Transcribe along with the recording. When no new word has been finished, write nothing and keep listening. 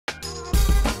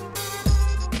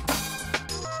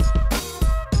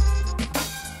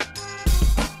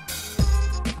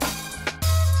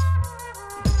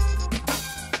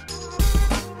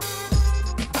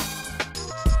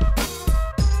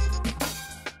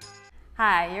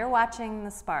Hi, you're watching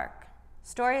The Spark,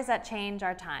 Stories that Change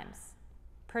Our Times,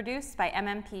 produced by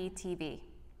MMP TV.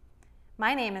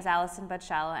 My name is Allison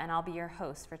Budshallow, and I'll be your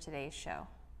host for today's show.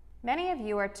 Many of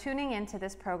you are tuning into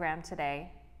this program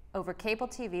today over cable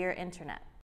TV or internet.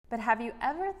 But have you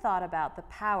ever thought about the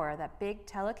power that big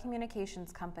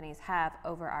telecommunications companies have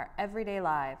over our everyday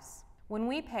lives? When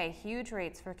we pay huge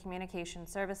rates for communication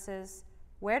services,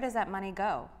 where does that money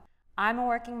go? I'm a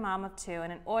working mom of two,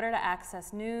 and in order to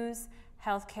access news,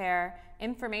 healthcare,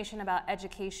 information about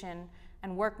education,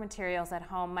 and work materials at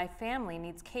home, my family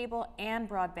needs cable and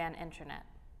broadband internet.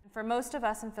 For most of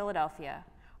us in Philadelphia,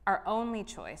 our only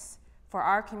choice for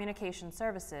our communication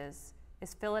services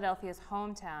is Philadelphia's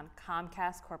hometown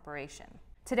Comcast Corporation.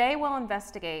 Today we'll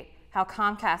investigate how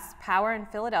Comcast's power in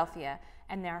Philadelphia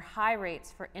and their high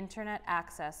rates for internet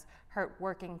access hurt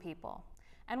working people.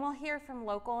 And we'll hear from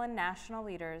local and national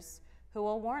leaders who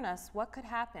will warn us what could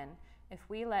happen if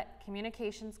we let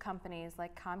communications companies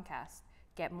like Comcast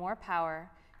get more power,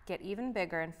 get even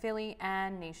bigger in Philly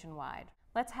and nationwide.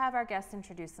 Let's have our guests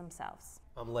introduce themselves.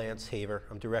 I'm Lance Haver.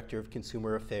 I'm Director of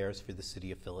Consumer Affairs for the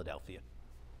City of Philadelphia.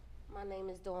 My name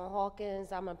is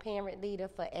Hawkins. I'm a parent leader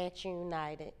for Action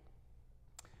United.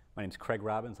 My name is Craig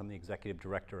Robbins. I'm the Executive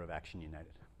Director of Action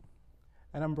United.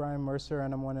 And I'm Bryan Mercer,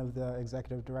 and I'm one of the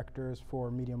Executive Directors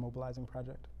for Media Mobilizing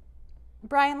Project.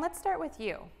 Bryan, let's start with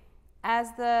you.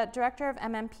 As the Director of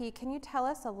MMP, can you tell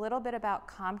us a little bit about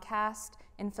Comcast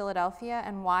in Philadelphia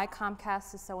and why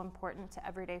Comcast is so important to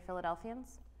everyday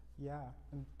Philadelphians? Yeah,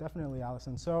 definitely,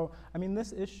 Allison. So, I mean,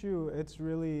 this issue, it's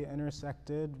really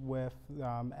intersected with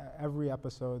every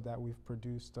episode that we've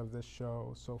produced of this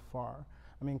show so far.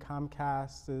 I mean,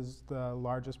 Comcast is the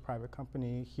largest private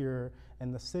company here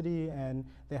in the city, and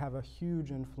they have a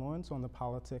huge influence on the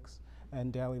politics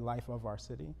and daily life of our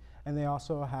city. And they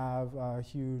also have a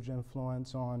huge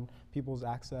influence on people's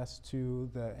access to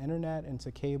the internet and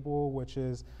to cable, which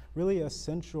is really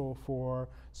essential for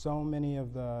so many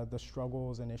of the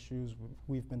struggles and issues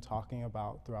we've been talking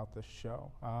about throughout this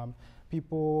show.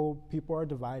 People are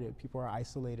divided, people are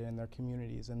isolated in their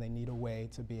communities, and they need a way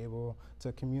to be able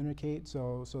to communicate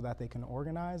so that they can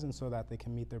organize and so that they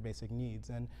can meet their basic needs.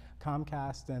 And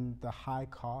Comcast and the high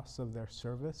costs of their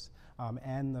service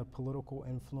and the political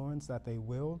influence that they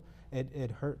wield,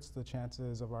 it hurts the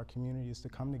chances of our communities to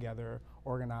come together,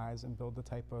 organize, and build the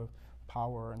type of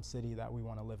power and city that we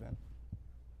want to live in.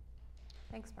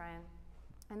 Thanks, Bryan.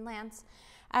 And Lance,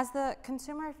 as the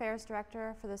Consumer Affairs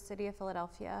Director for the City of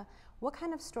Philadelphia, what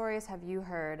kind of stories have you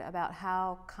heard about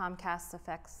how Comcast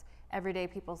affects everyday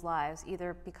people's lives,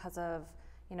 either because of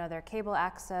their cable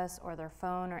access or their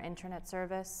phone or internet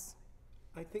service?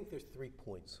 I think there's 3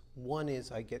 points. One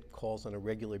is I get calls on a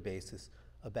regular basis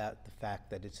about the fact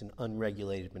that it's an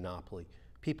unregulated monopoly.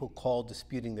 People call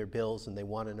disputing their bills and they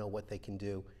want to know what they can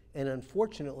do. And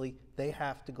unfortunately, they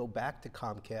have to go back to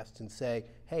Comcast and say,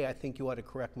 hey, I think you ought to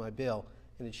correct my bill.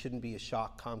 And it shouldn't be a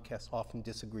shock. Comcast often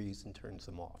disagrees and turns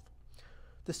them off.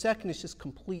 The second is just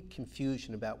complete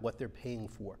confusion about what they're paying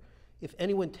for. If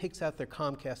anyone takes out their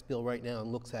Comcast bill right now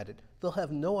and looks at it, they'll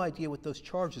have no idea what those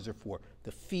charges are for.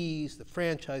 The fees, the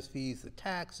franchise fees, the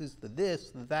taxes, the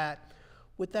this, the that.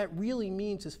 What that really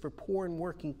means is for poor and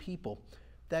working people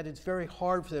that it's very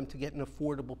hard for them to get an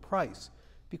affordable price.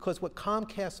 Because what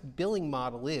Comcast's billing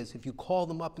model is, if you call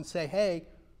them up and say, hey,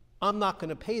 I'm not going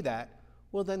to pay that,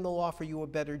 well, then they'll offer you a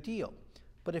better deal.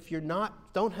 But if you're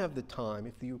don't have the time,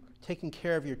 if you're taking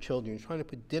care of your children, you're trying to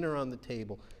put dinner on the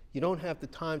table, you don't have the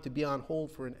time to be on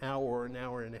hold for an hour or an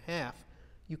hour and a half,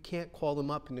 you can't call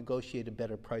them up and negotiate a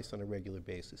better price on a regular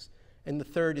basis. And the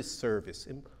third is service.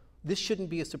 And this shouldn't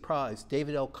be a surprise.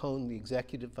 David L. Cohn, the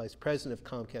Executive Vice President of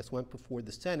Comcast, went before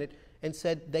the Senate and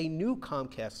said they knew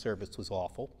Comcast service was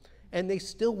awful, and they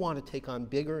still want to take on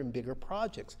bigger and bigger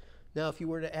projects. Now, if you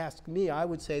were to ask me, I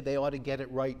would say they ought to get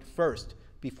it right first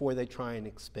before they try and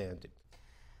expand it.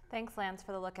 Thanks, Lance,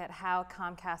 for the look at how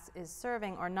Comcast is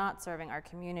serving or not serving our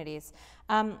communities.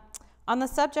 On the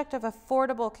subject of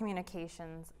affordable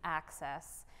communications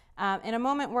access, in a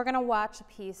moment we're going to watch a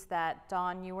piece that,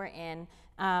 Dawn, you were in,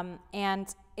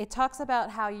 and it talks about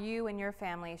how you and your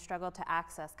family struggled to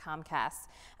access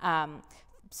Comcast,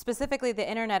 specifically the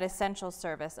Internet Essentials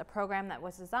Service, a program that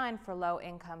was designed for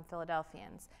low-income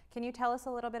Philadelphians. Can you tell us a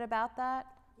little bit about that?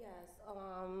 Yes,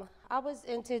 I was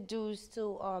introduced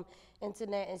to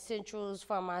Internet Essentials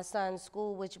from my son's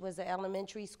school, which was an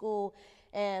elementary school,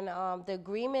 and the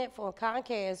agreement for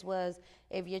Comcast was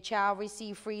if your child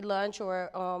received free lunch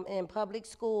or in public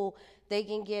school, they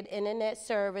can get internet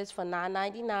service for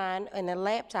 $9.99 and a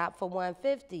laptop for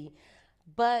 $150.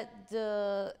 but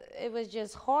it was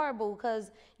just horrible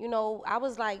because, you know, I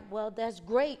was like, well, that's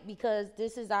great because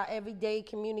this is our everyday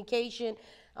communication.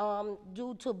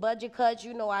 Due to budget cuts,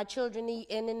 you know, our children need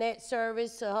internet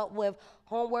service to help with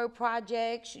homework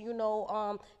projects, you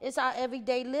know, it's our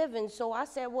everyday living. So I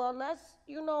said, well, let's,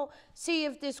 you know, see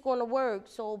if this is going to work.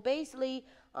 So basically,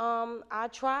 I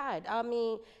tried. I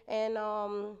mean, and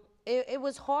it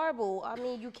was horrible. I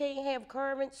mean, you can't have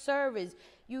current service.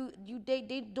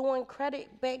 They doing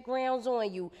credit backgrounds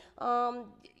on you.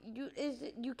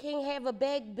 You can't have a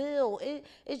back bill. It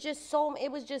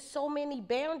was just so many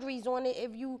boundaries on it.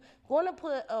 If you want to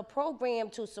put a program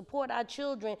to support our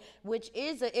children, which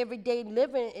is an everyday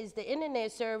living, is the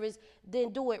internet service,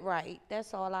 then do it right.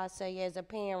 That's all I say as a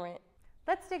parent.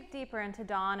 Let's dig deeper into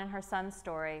Dawn and her son's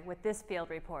story with this field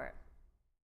report.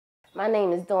 My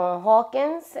name is Dawn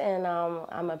Hawkins, and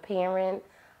I'm a parent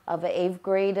of an 8th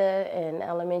grader in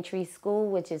elementary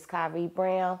school, which is Kyrie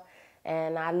Brown,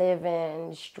 and I live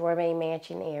in Strawberry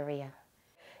Mansion area.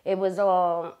 It was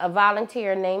a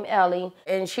volunteer named Ellie,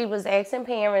 and she was asking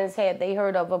parents had they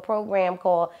heard of a program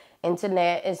called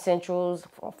Internet Essentials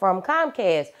from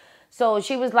Comcast. So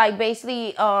she was like,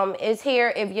 basically, it's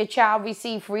here if your child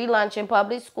receive free lunch in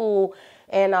public school,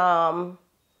 and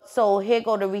so here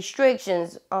go the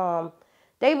restrictions.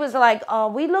 They was like,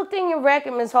 we looked in your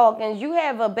record, Ms. Hawkins. You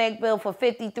have a back bill for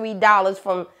 $53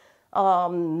 from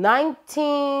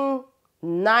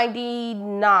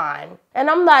 1999. And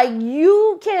I'm like,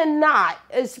 you cannot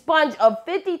expunge a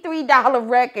 $53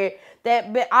 record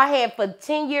that I had for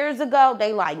 10 years ago.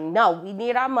 They like, no, we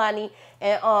need our money.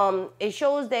 And it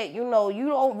shows that, you know, you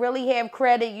don't really have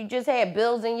credit. You just have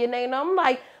bills in your name. And I'm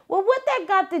like, well, what that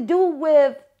got to do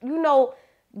with, you know,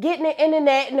 getting the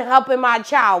internet and helping my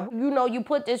child? You know, you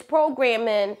put this program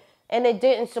in and it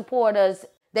didn't support us.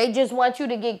 They just want you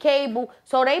to get cable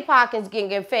so their pockets can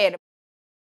get fed.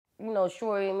 You know,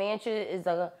 Strawberry Mansion is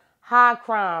a high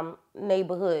crime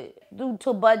neighborhood. Due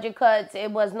to budget cuts, it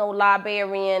was no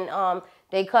librarian.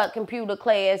 They cut computer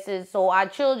classes. So our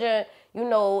children, you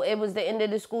know, it was the end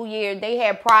of the school year. They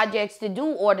had projects to do,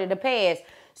 order to pass.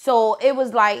 So it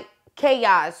was like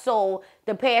chaos. So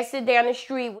the pastor down the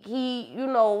street, he, you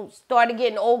know, started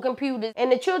getting old computers,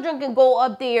 and the children can go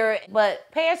up there, but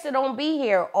pastor don't be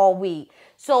here all week.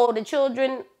 So the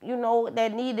children, you know,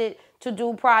 that needed to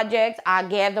do projects, I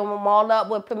gather them all up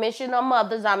with permission of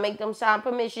mothers. I make them sign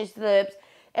permission slips,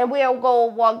 and we'll go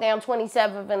walk down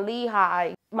 27th and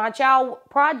Lehigh. My child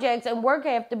projects and work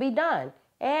have to be done.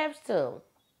 It has to.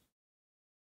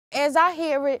 As I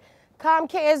hear it,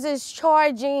 Comcast is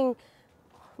charging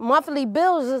monthly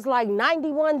bills is like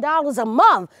 $91 a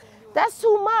month. That's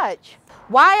too much.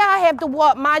 Why I have to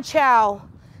walk my child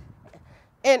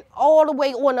and all the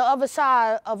way on the other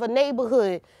side of a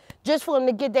neighborhood just for them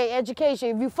to get their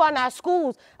education? If you fund our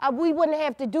schools, we wouldn't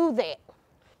have to do that.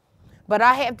 But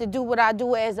I have to do what I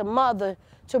do as a mother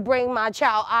to bring my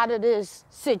child out of this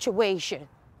situation.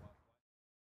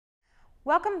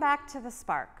 Welcome back to The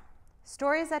Spark,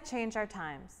 stories that change our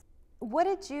times. What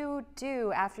did you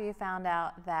do after you found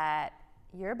out that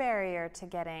your barrier to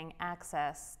getting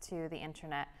access to the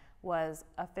internet was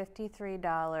a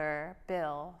 $53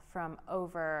 bill from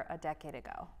over a decade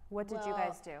ago? What did you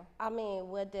guys do? I mean,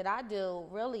 what did I do?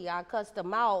 Really, I cussed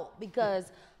them out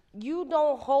because you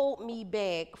don't hold me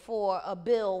back for a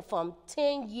bill from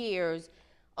 10 years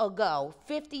ago.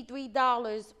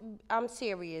 $53, I'm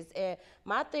serious. And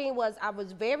my thing was, I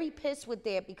was very pissed with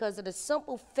that because of the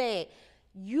simple fact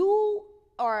you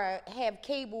have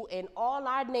cable in all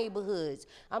our neighborhoods.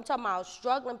 I'm talking about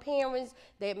struggling parents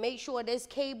that make sure this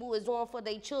cable is on for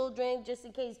their children just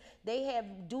in case they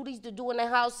have duties to do in the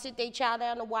house, sit their child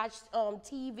down to watch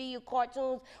TV or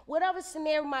cartoons, whatever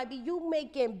scenario might be. You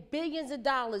making billions of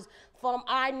dollars from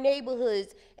our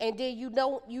neighborhoods, and then you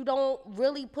don't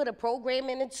really put a program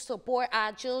in it to support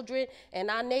our children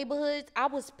and our neighborhoods. I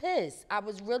was pissed. I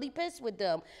was really pissed with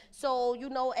them. So, you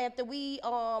know, after we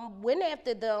went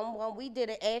after them, when we did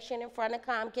an action in front of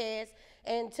Comcast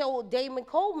and told Damon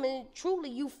Coleman, truly,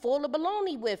 you full of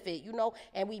baloney with it, you know,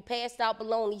 and we passed out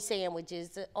baloney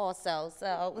sandwiches also.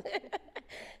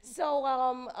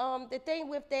 So, the thing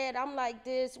with that, I'm like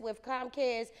this with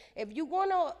Comcast, if you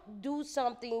want to do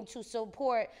something to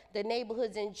support the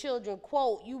neighborhoods and children,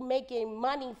 quote, you making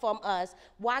money from us,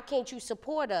 why can't you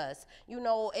support us? You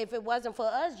know, if it wasn't for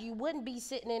us, you wouldn't be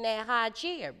sitting in that high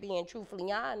chair, being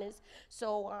truthfully honest.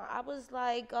 So I was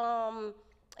like,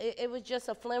 it was just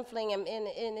a flim-fling, and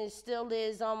it still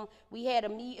is. We had a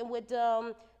meeting with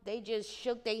them. They just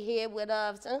shook their head with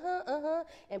us,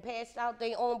 and passed out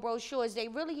their own brochures. They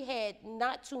really had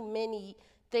not too many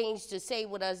things to say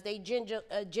with us. Their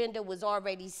agenda was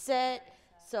already set.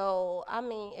 So, I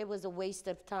mean, it was a waste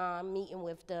of time meeting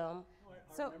with them.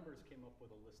 Our members came up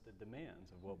with a list of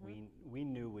demands of what we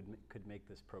knew could make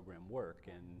this program work,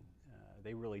 and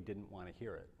they really didn't want to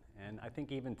hear it. And I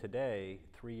think even today,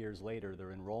 3 years later,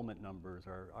 their enrollment numbers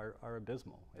are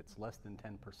abysmal. It's less than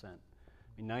 10%.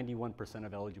 I mean, 91%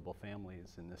 of eligible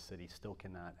families in this city still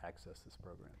cannot access this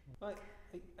program. But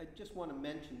I just want to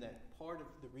mention that part of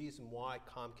the reason why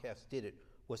Comcast did it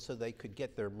was so they could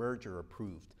get their merger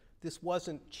approved. This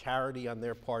wasn't charity on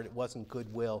their part, it wasn't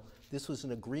goodwill. This was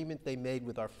an agreement they made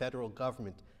with our federal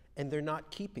government, and they're not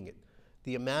keeping it.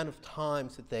 The amount of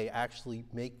times that they actually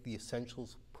make the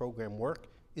Essentials program work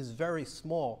is very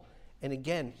small. And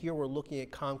again, here we're looking at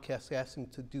Comcast asking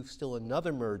to do still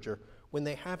another merger when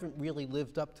they haven't really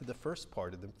lived up to the first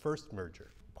part of the first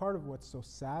merger. Part of what's so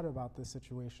sad about this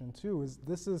situation too is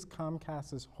this is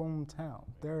Comcast's hometown.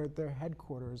 Their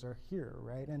headquarters are here,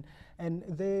 right? And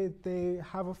they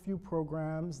have a few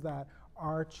programs that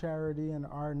are charity and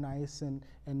are nice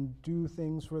and do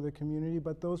things for the community,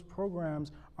 but those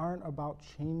programs aren't about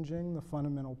changing the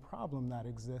fundamental problem that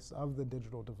exists of the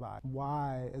digital divide.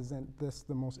 Why isn't this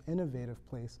the most innovative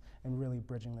place in really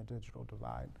bridging the digital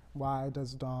divide? Why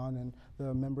does Dawn and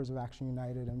the members of Action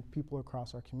United and people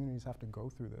across our communities have to go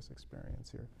through this experience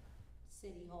here?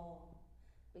 City Hall.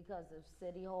 Because of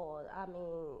City Hall. I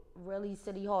mean, really,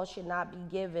 City Hall should not be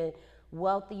giving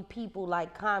wealthy people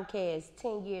like Comcast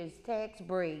 10 years tax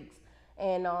breaks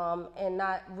and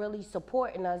not really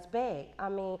supporting us back. I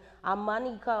mean, our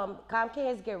money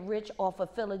Comcast get rich off of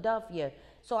Philadelphia.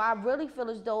 So I really feel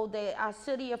as though that our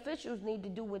city officials need to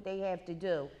do what they have to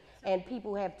do. And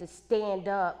people have to stand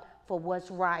up for what's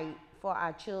right for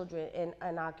our children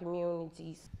and our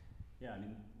communities. Yeah, I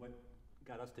mean, what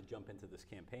got us to jump into this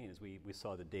campaign is we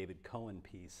saw the David Cohen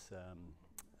piece,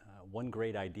 one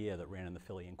great idea that ran in the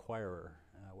Philly Inquirer,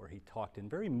 where he talked in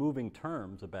very moving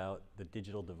terms about the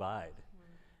digital divide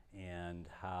and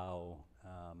how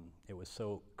it was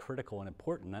so critical and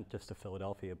important, not just to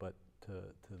Philadelphia, but to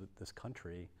this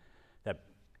country, that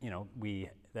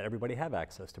that everybody have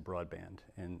access to broadband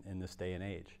in this day and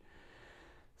age.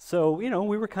 So,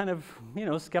 we were kind of,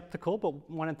 skeptical, but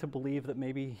wanted to believe that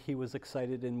maybe he was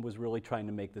excited and was really trying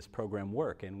to make this program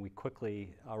work. And we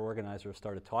quickly, our organizers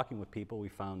started talking with people. We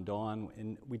found Dawn,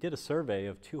 and we did a survey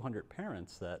of 200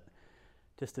 parents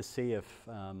just to see if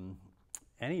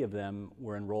any of them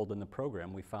were enrolled in the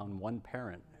program. We found one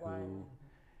parent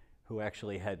who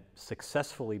actually had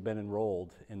successfully been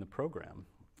enrolled in the program.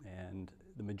 And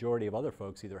the majority of other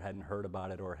folks either hadn't heard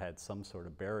about it or had some sort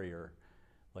of barrier,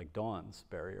 like Dawn's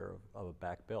barrier of a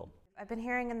back bill. I've been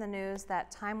hearing in the news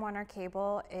that Time Warner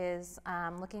Cable is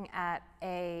looking at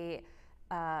a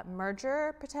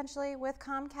merger potentially with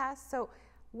Comcast. So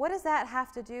what does that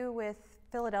have to do with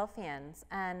Philadelphians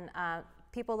and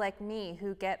people like me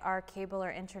who get our cable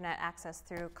or internet access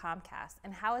through Comcast?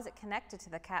 And how is it connected to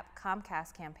the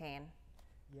CAPComcast campaign?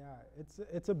 Yeah,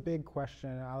 it's a big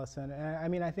question, Allison. And I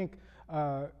mean, I think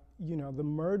the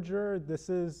merger, this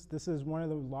is one of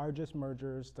the largest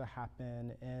mergers to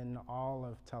happen in all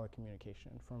of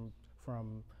telecommunication,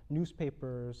 from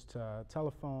newspapers to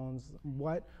telephones.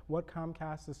 What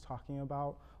Comcast is talking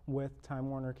about with Time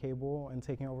Warner Cable and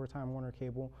taking over Time Warner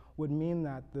Cable would mean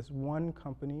that this one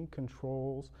company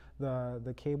controls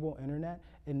the cable internet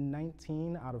in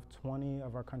 19 out of 20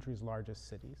 of our country's largest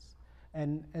cities.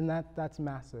 And that's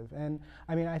massive. And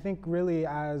I mean, I think really,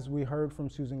 as we heard from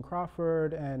Susan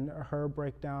Crawford and her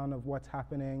breakdown of what's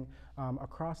happening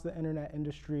across the internet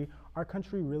industry, our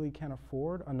country really can't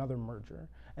afford another merger.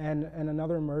 And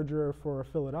another merger for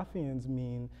Philadelphians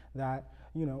mean that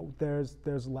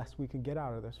there's less we could get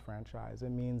out of this franchise. It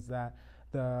means that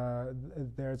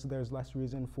there's less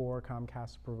reason for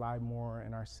Comcast to provide more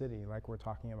in our city, like we're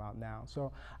talking about now.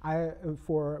 So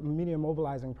for Media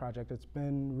Mobilizing Project, it's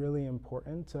been really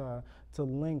important to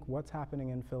link what's happening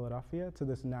in Philadelphia to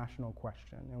this national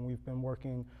question. And we've been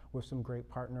working with some great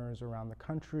partners around the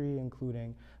country,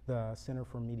 including the Center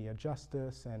for Media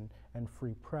Justice and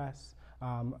Free Press,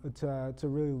 to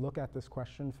really look at this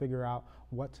question, figure out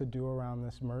what to do around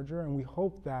this merger. And we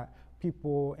hope that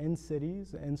people in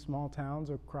cities, in small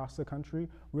towns across the country,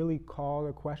 really call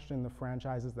to question the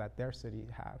franchises that their city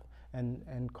have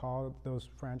and call those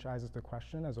franchises to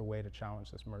question as a way to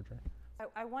challenge this merger.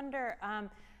 I wonder,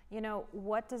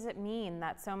 what does it mean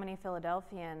that so many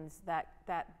Philadelphians, that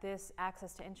this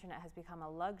access to internet has become a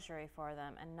luxury for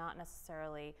them and not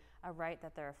necessarily a right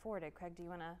that they're afforded? Craig, do you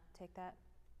want to take that?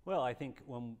 Well, I think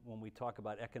when we talk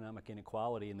about economic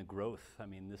inequality and the growth, I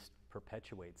mean, this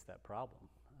perpetuates that problem.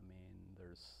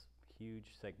 There's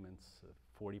huge segments,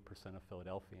 40% of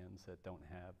Philadelphians that don't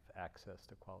have access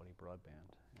to quality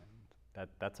broadband. And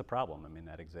that's a problem. I mean,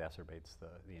 that exacerbates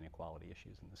the inequality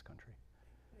issues in this country.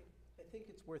 I think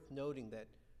it's worth noting that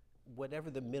whatever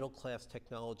the middle class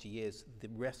technology is, the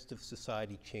rest of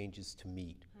society changes to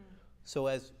meet. So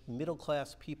as middle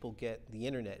class people get the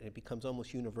internet and it becomes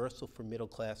almost universal for middle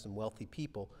class and wealthy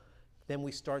people, then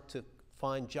we start to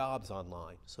find jobs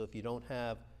online. So if you don't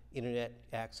have internet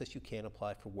access, you can't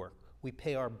apply for work. We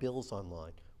pay our bills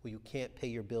online. Well, you can't pay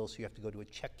your bills, so you have to go to a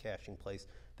check cashing place.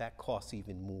 That costs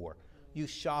even more. You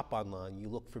shop online, you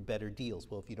look for better deals.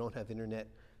 Well, if you don't have internet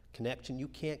connection, you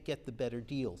can't get the better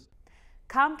deals.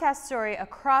 Comcast's story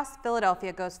across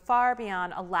Philadelphia goes far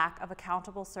beyond a lack of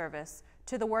accountable service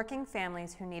to the working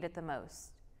families who need it the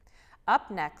most.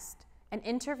 Up next, an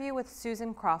interview with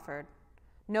Susan Crawford,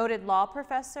 noted law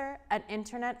professor and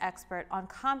internet expert on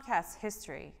Comcast's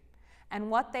history and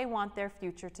what they want their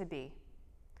future to be.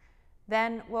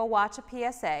 Then we'll watch a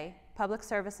PSA, public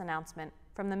service announcement,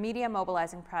 from the Media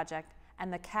Mobilizing Project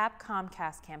and the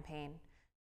CAPComcast campaign.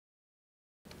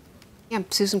 I'm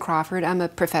Susan Crawford. I'm a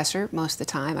professor most of the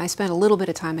time. I spent a little bit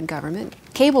of time in government.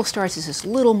 Cable starts as this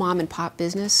little mom and pop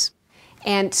business.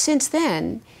 And since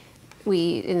then,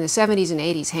 we, in the 70s and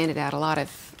 80s, handed out a lot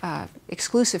of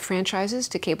exclusive franchises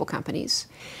to cable companies.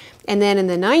 And then in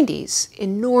the 90s,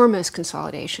 enormous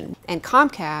consolidation. And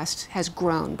Comcast has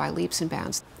grown by leaps and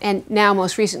bounds. And now,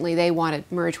 most recently, they want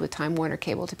to merge with Time Warner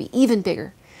Cable to be even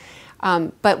bigger.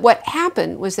 But what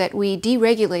happened was that we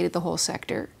deregulated the whole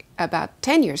sector about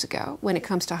 10 years ago when it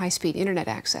comes to high-speed internet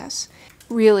access.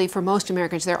 Really, for most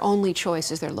Americans, their only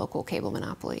choice is their local cable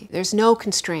monopoly. There's no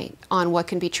constraint on what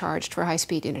can be charged for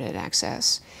high-speed internet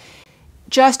access.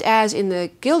 Just as in the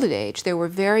Gilded Age, there were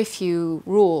very few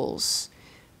rules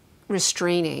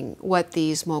restraining what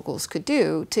these moguls could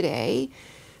do. Today,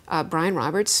 Bryan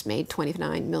Roberts made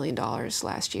 $29 million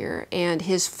last year, and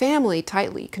his family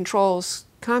tightly controls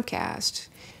Comcast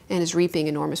and is reaping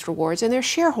enormous rewards, and their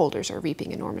shareholders are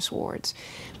reaping enormous rewards.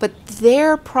 But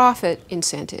their profit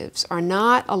incentives are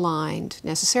not aligned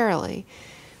necessarily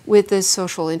with the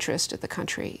social interest of the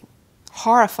country.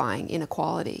 Horrifying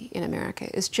inequality in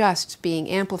America is just being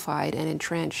amplified and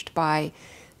entrenched by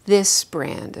this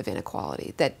brand of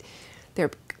inequality, that there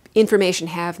are information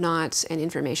have-nots and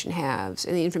information haves,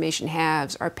 and the information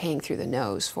haves are paying through the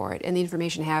nose for it, and the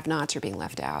information have-nots are being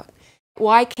left out.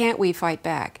 Why can't we fight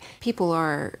back? People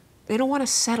they don't want to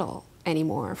settle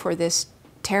anymore for this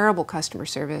terrible customer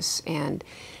service and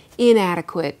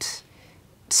inadequate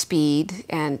speed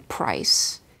and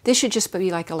price. This should just be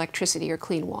like electricity or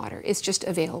clean water. It's just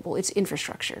available. It's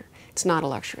infrastructure. It's not a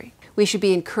luxury. We should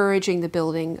be encouraging the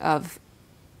building of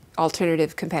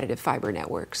alternative competitive fiber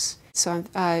networks. So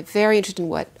I'm very interested in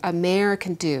what a mayor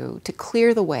can do to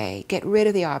clear the way, get rid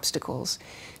of the obstacles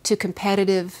to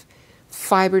competitive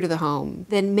fiber to the home,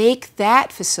 then make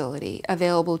that facility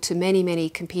available to many, many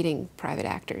competing private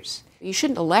actors. You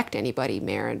shouldn't elect anybody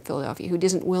mayor in Philadelphia who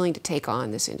isn't willing to take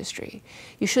on this industry.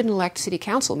 You shouldn't elect city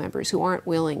council members who aren't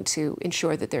willing to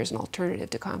ensure that there's an alternative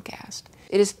to Comcast.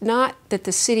 It is not that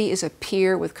the city is a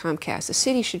peer with Comcast. The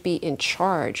city should be in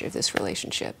charge of this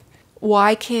relationship.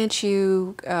 Why can't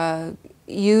you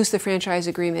use the franchise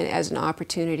agreement as an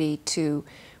opportunity to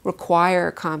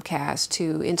require Comcast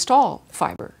to install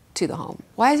fiber to the home?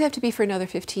 Why does it have to be for another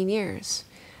 15 years?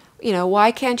 You know,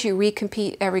 why can't you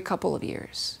recompete every couple of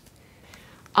years?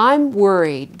 I'm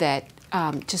worried that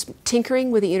just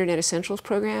tinkering with the Internet Essentials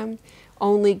program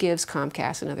only gives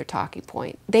Comcast another talking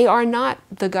point. They are not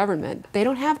the government. They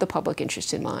don't have the public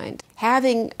interest in mind.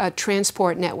 Having a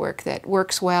transport network that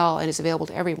works well and is available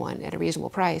to everyone at a reasonable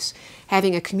price,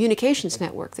 having a communications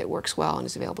network that works well and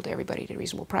is available to everybody at a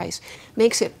reasonable price,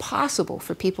 makes it possible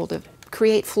for people to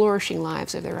create flourishing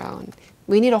lives of their own.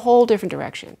 We need a whole different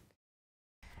direction.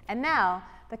 And now,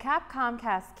 the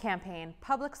CAPComcast campaign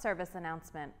public service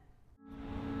announcement.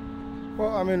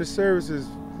 Well, I mean, the service is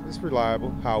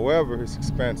reliable. However, it's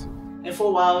expensive. And for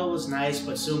a while it was nice,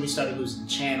 but soon we started losing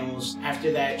channels.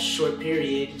 After that short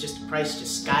period, the price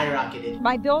just skyrocketed.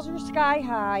 My bills are sky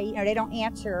high. You know, they don't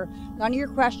answer none of your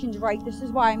questions right. This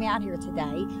is why I'm out here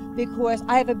today, because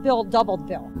I have a doubled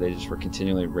bill. They just were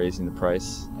continually raising the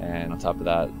price, and on top of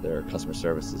that, their customer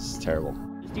service is terrible.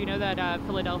 Do you know that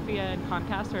Philadelphia and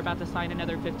Comcast are about to sign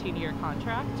another 15-year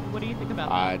contract? What do you think about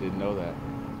that? I didn't know that.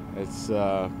 It's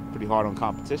pretty hard on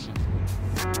competition.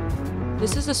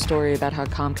 This is a story about how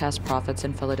Comcast profits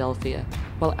in Philadelphia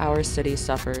while our city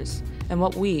suffers, and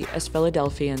what we, as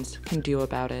Philadelphians, can do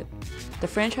about it. The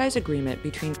franchise agreement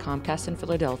between Comcast and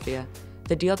Philadelphia,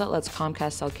 the deal that lets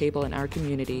Comcast sell cable in our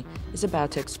community, is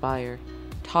about to expire.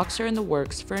 Talks are in the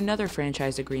works for another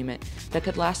franchise agreement that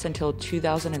could last until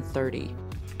 2030.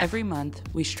 Every month,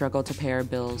 we struggle to pay our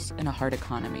bills in a hard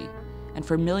economy. And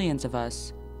for millions of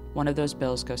us, one of those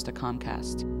bills goes to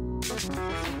Comcast.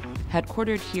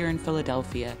 Headquartered here in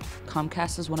Philadelphia,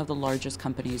 Comcast is one of the largest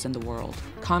companies in the world.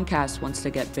 Comcast wants to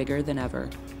get bigger than ever,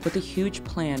 with a huge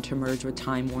plan to merge with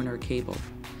Time Warner Cable.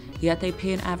 Yet they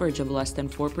pay an average of less than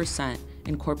 4%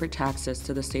 in corporate taxes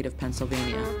to the state of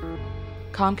Pennsylvania.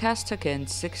 Comcast took in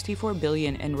 $64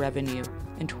 billion in revenue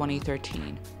in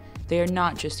 2013. They are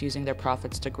not just using their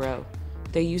profits to grow.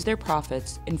 They use their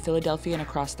profits in Philadelphia and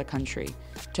across the country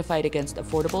to fight against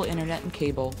affordable internet and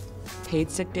cable,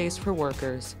 paid sick days for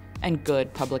workers, and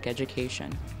good public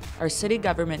education. Our city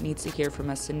government needs to hear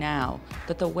from us now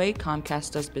that the way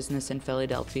Comcast does business in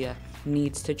Philadelphia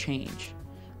needs to change.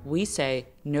 We say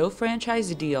no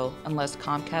franchise deal unless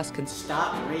Comcast can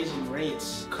stop raising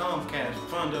rates. Comcast,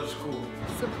 fund of school.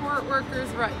 Support workers'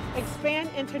 rights.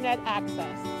 Expand internet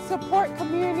access. Support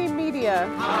community media.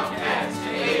 Comcast,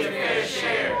 pay your fair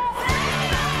share.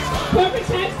 Corporate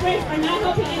tax rates are not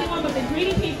helping anyone but the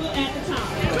greedy people at the top.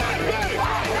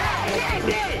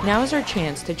 Now is our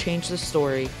chance to change the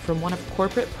story from one of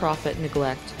corporate profit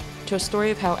neglect to a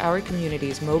story of how our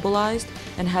communities mobilized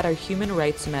and had our human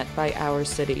rights met by our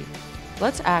city.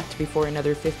 Let's act before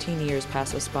another 15 years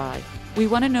pass us by. We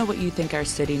want to know what you think our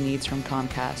city needs from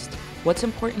Comcast. What's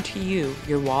important to you,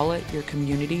 your wallet, your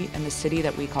community, and the city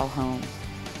that we call home?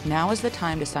 Now is the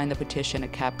time to sign the petition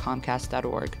at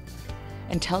CAPComcast.org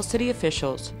and tell city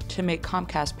officials to make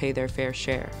Comcast pay their fair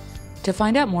share. To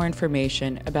find out more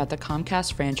information about the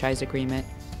Comcast franchise agreement,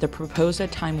 the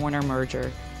proposed Time Warner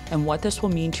merger, and what this will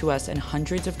mean to us in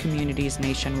hundreds of communities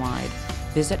nationwide,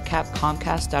 visit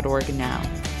CAPComcast.org now.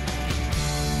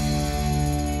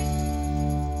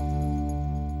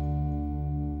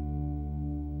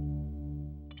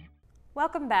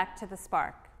 Welcome back to The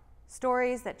Spark,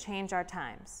 stories that change our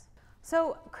times.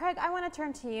 So, Craig, I want to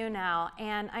turn to you now,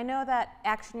 and I know that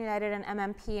Action United and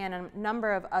MMP and a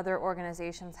number of other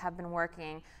organizations have been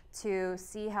working to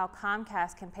see how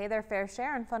Comcast can pay their fair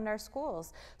share and fund our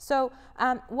schools. So,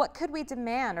 what could we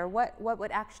demand, or what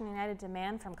would Action United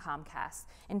demand from Comcast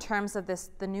in terms of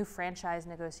the new franchise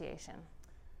negotiation?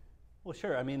 Well,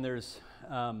 sure. I mean, there's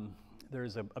a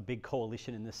big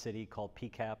coalition in this city called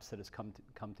PCAPS that has come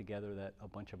together that a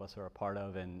bunch of us are a part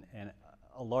of, and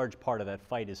a large part of that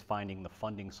fight is finding the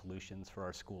funding solutions for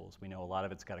our schools. We know a lot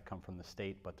of it's got to come from the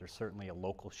state, but there's certainly a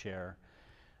local share.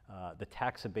 The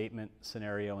tax abatement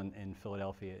scenario in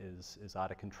Philadelphia is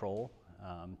out of control.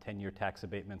 10-year tax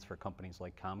abatements for companies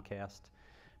like Comcast.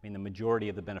 I mean, the majority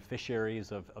of the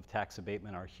beneficiaries of tax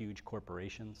abatement are huge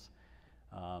corporations.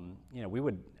 We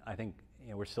would, I think,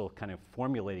 we're still kind of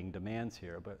formulating demands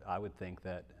here, but I would think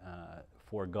that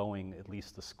foregoing at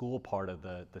least the school part of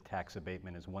the tax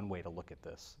abatement is one way to look at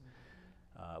this,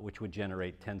 which would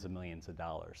generate tens of millions of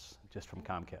dollars just from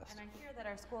Comcast. And I hear that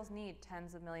our schools need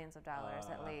tens of millions of dollars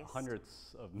at least.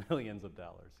 Hundreds of millions of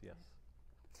dollars, yes.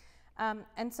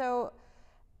 And so,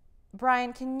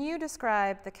 Bryan, can you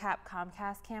describe the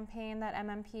CAPComcast campaign that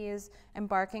MMP is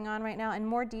embarking on right now in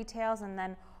more details, and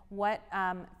then what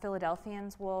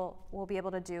Philadelphians will be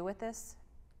able to do with this?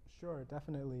 Sure,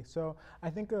 definitely. So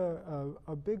I think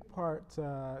a big part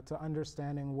to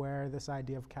understanding where this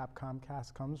idea of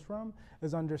CAPComcast comes from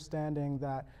is understanding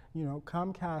that,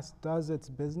 Comcast does its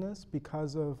business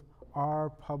because of our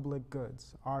public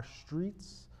goods, our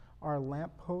streets, our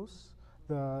lampposts,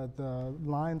 the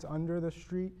lines under the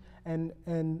street, and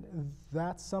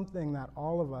that's something that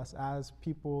all of us as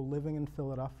people living in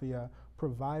Philadelphia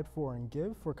provide for and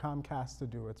give for Comcast to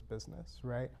do its business,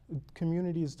 right?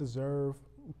 Communities deserve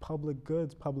public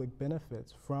goods, public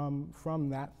benefits from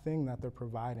that thing that they're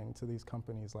providing to these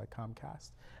companies like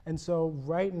Comcast. And so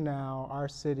right now, our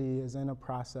city is in a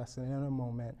process and in a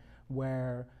moment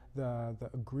where the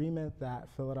agreement that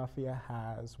Philadelphia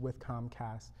has with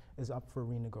Comcast is up for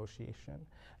renegotiation.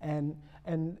 And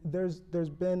there's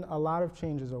been a lot of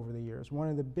changes over the years. One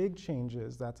of the big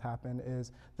changes that's happened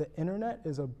is the internet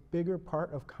is a bigger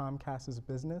part of Comcast's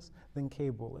business than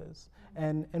cable is.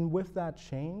 And with that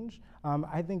change,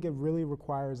 I think it really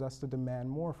requires us to demand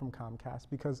more from Comcast,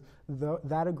 because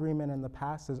that agreement in the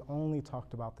past has only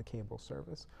talked about the cable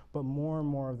service, but more and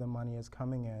more of the money is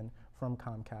coming in from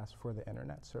Comcast for the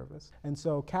internet service. And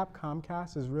so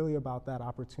CAPComcast is really about that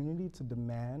opportunity to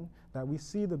demand that we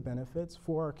see the benefits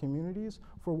for our communities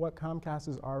for what Comcast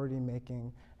is already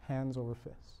making hands over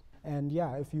fists. And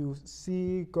yeah, if you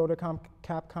go to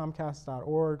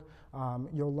CAPComcast.org,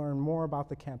 You'll learn more about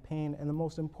the campaign, and the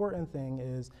most important thing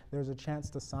is there's a chance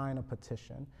to sign a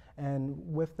petition. And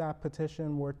with that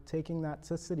petition, we're taking that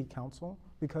to City Council,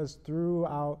 because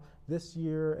throughout this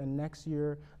year and next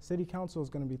year, City Council is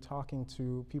going to be talking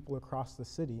to people across the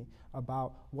city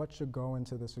about what should go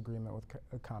into this agreement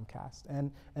with Comcast.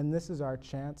 And this is our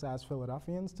chance as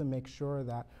Philadelphians to make sure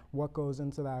that what goes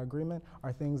into that agreement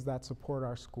are things that support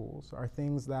our schools, are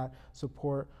things that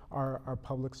support our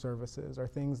public services, are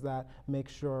things that make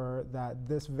sure that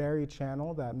this very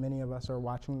channel that many of us are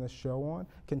watching this show on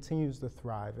continues to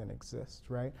thrive and exist,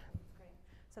 right?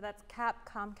 So that's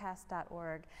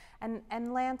CAPComcast.org.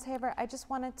 And Lance Haver, I just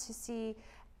wanted to see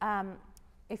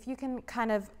if you can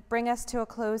kind of bring us to a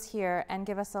close here and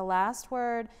give us a last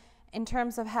word in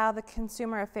terms of how the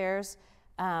Consumer Affairs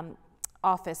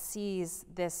Office sees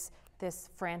this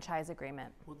franchise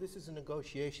agreement. Well, this is a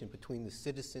negotiation between the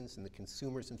citizens and the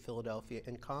consumers in Philadelphia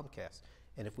and Comcast.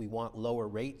 And if we want lower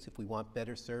rates, if we want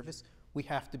better service, we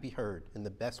have to be heard. And the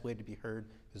best way to be heard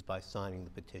is by signing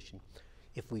the petition.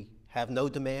 If we have no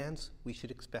demands, we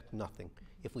should expect nothing.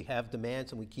 If we have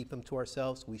demands and we keep them to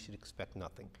ourselves, we should expect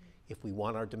nothing. If we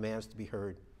want our demands to be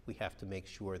heard, we have to make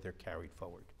sure they're carried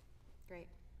forward. Great.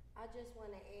 I just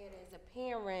want to add, as a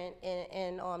parent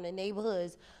in the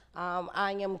neighborhoods,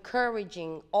 I am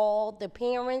encouraging all the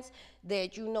parents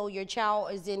that your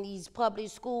child is in these public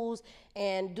schools,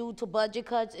 and due to budget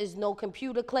cuts, is no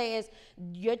computer class.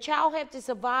 Your child have to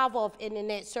survive off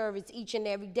internet service each and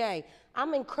every day.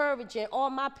 I'm encouraging all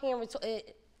my parents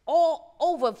all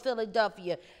over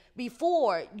Philadelphia,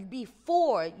 before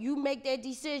you make that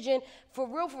decision, for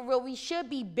real, we should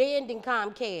be banning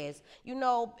Comcast,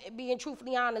 being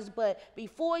truthfully honest. But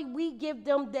before we give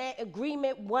them that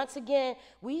agreement, once again,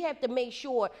 we have to make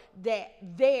sure that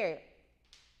they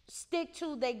stick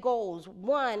to their goals.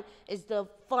 One is to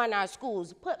fund our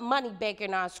schools, put money back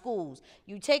in our schools.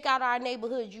 You take out our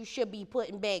neighborhoods, you should be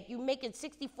putting back. You're making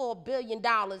 $64 billion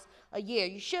a year.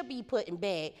 You should be putting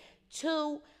back.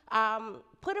 Two,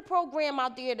 put a program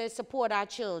out there to support our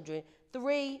children.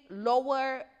 Three,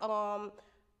 lower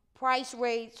price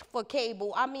rates for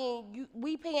cable. I mean,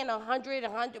 we paying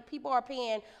people are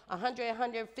paying $100,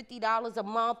 $150 a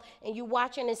month, and you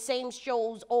watching the same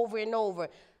shows over and over.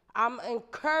 I'm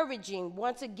encouraging,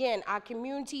 once again, our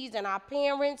communities and our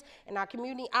parents and our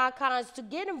community icons to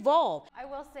get involved. I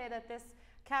will say that this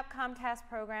CAPComcast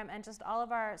program and just all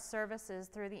of our services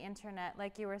through the internet,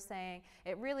 like you were saying,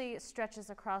 it really stretches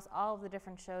across all of the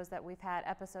different shows that we've had,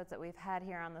 episodes that we've had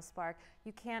here on The Spark.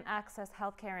 You can't access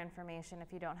healthcare information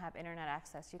if you don't have internet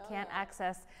access. You can't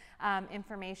access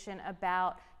information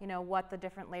about, what the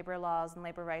different labor laws and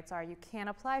labor rights are. You can't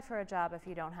apply for a job if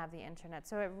you don't have the internet.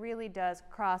 So it really does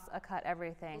cut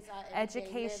everything,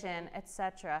 education,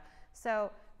 etc. So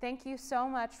thank you so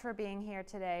much for being here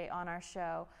today on our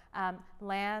show.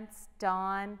 Lance,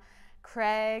 Dawn,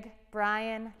 Craig,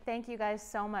 Bryan, thank you guys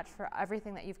so much for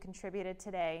everything that you've contributed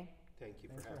today. Thank you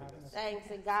for having us. Thanks,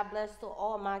 and God bless to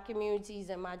all my communities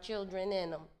and my children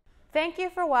in them. Thank you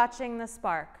for watching The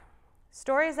Spark,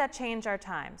 Stories That Change Our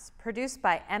Times, produced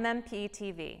by MMP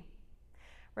TV.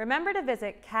 Remember to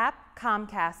visit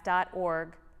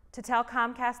CAPComcast.org to tell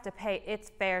Comcast to pay its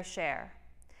fair share.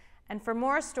 And for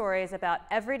more stories about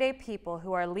everyday people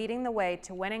who are leading the way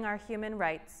to winning our human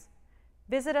rights,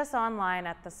 visit us online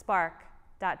at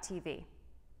thespark.tv.